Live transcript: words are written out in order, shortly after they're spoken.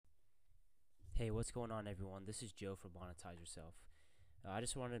Hey, what's going on, everyone? This is Joe from Monetize Yourself. I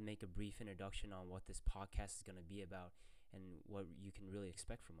just wanted to make a brief introduction on what this podcast is going to be about and what you can really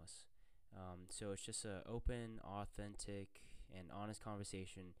expect from us. So it's just an open, authentic, and honest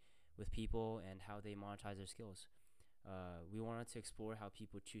conversation with people and how they monetize their skills. We wanted to explore how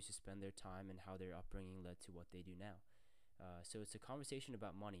people choose to spend their time and how their upbringing led to what they do now. So it's a conversation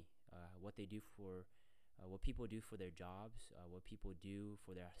about money, what they do for, what people do for their jobs, what people do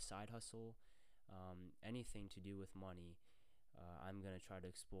for their side hustle, anything to do with money. I'm gonna try to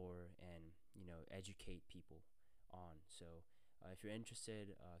explore and educate people on. So if you're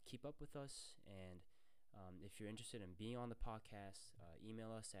interested, keep up with us, and if you're interested in being on the podcast,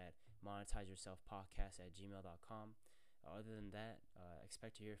 email us at monetizeyourselfpodcast@gmail.com. Other than that,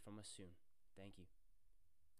 expect to hear from us soon. Thank you.